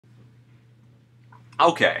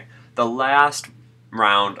Okay, the last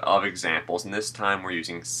round of examples, and this time we're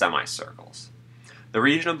using semicircles. The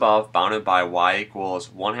region above, bounded by y equals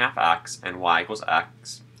 1/2 x and y equals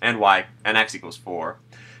x and x equals 4,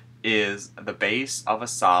 is the base of a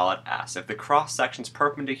solid S. If the cross sections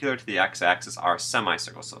perpendicular to the x-axis are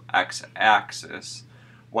semicircles, so x-axis,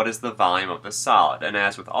 what is the volume of the solid? And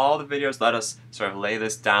as with all the videos, let us sort of lay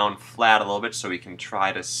this down flat a little bit so we can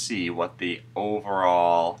try to see what the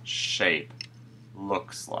overall shape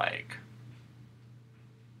looks like.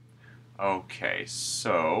 Okay,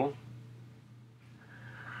 so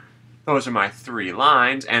those are my three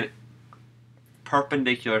lines, and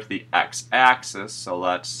perpendicular to the x-axis, so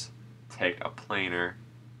let's take a planar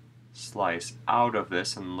slice out of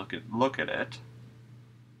this and look at it,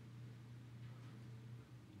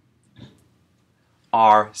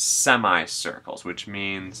 are semicircles, which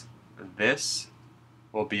means this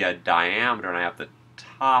will be a diameter, and I have the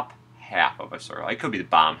top half of a circle. It could be the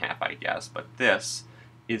bottom half, I guess, but this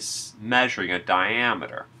is measuring a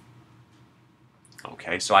diameter.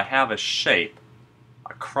 Okay, so I have a shape,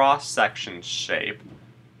 a cross-section shape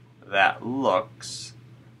that looks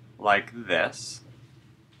like this,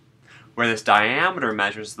 where this diameter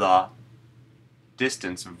measures the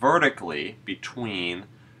distance vertically between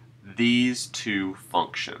these two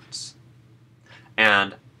functions.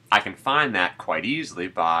 And I can find that quite easily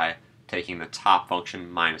by taking the top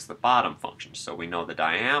function minus the bottom function. So we know the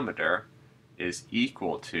diameter is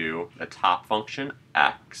equal to the top function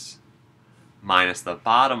x minus the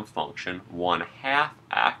bottom function 1/2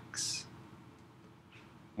 x,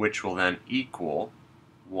 which will then equal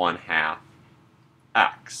 1/2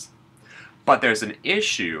 x. But there's an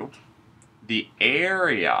issue. The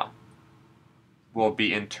area will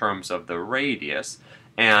be in terms of the radius,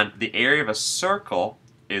 and the area of a circle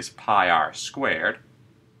is pi r squared.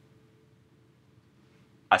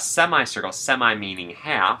 A semicircle, semi meaning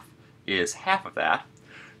half, is half of that.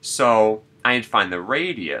 So I need to find the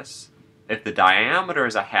radius. If the diameter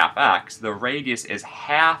is a 1/2 x, the radius is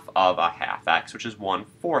half of a 1/2 x, which is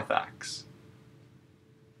 1/4 x.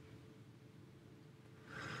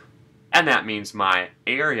 And that means my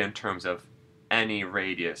area in terms of any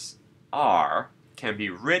radius r can be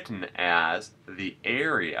written as the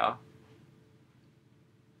area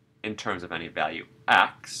in terms of any value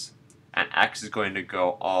x, and x is going to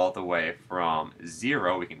go all the way from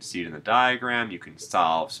 0, we can see it in the diagram, you can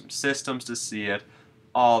solve some systems to see it,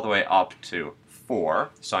 all the way up to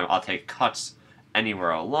 4, so I'll take cuts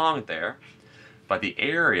anywhere along there, but the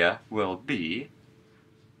area will be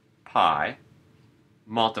pi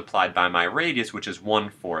multiplied by my radius, which is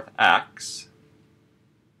 1/4 x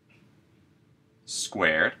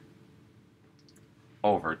squared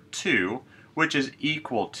over 2, which is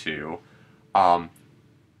equal to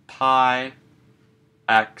pi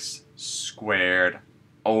x squared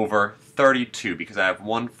over 32, because I have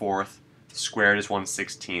 1/4 squared is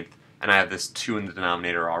 1/16, and I have this 2 in the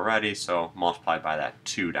denominator already, so multiplied by that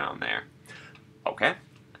 2 down there. Okay,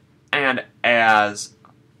 and as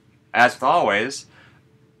with always,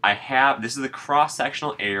 this is the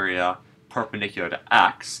cross-sectional area perpendicular to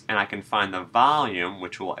x, and I can find the volume,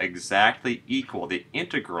 which will exactly equal the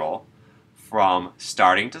integral from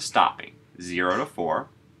starting to stopping, 0 to 4,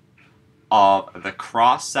 of the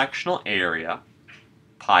cross-sectional area,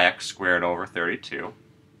 pi x squared over 32,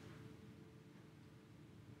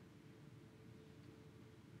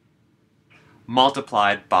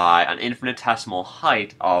 multiplied by an infinitesimal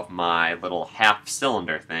height of my little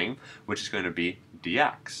half-cylinder thing, which is going to be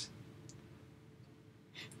dx.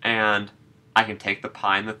 And I can take the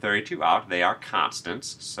pi and the 32 out. They are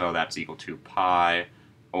constants, so that's equal to pi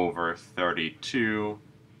over 32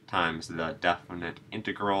 times the definite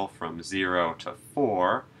integral from 0 to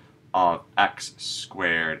 4 of x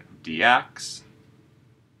squared dx.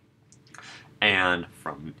 And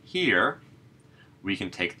from here, we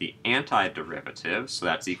can take the antiderivative, so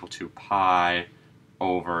that's equal to pi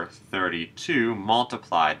over 32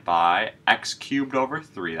 multiplied by x cubed over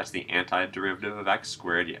 3. That's the antiderivative of x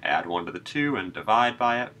squared. You add 1 to the 2 and divide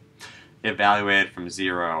by it. Evaluated from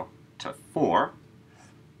 0 to 4.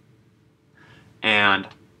 And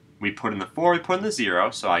we put in the 4, we put in the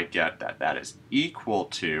 0, so I get that that is equal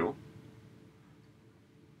to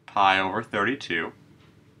pi over 32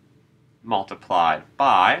 multiplied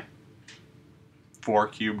by 4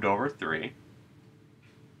 cubed over 3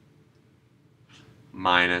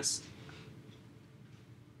 minus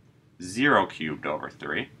 0 cubed over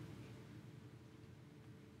 3.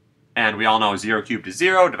 And we all know 0 cubed is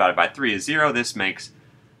 0, divided by 3 is 0. This makes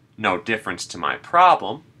no difference to my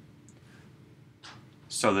problem.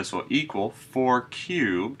 So this will equal 4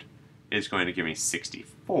 cubed is going to give me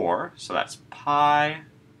 64, so that's pi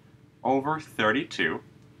over 32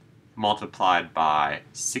 multiplied by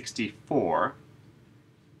 64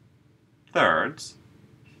 thirds.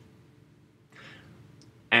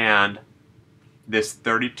 And this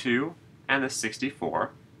 32 and the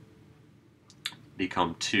 64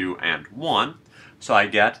 become 2 and 1, so I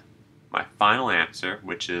get my final answer,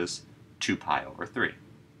 which is 2 pi over 3.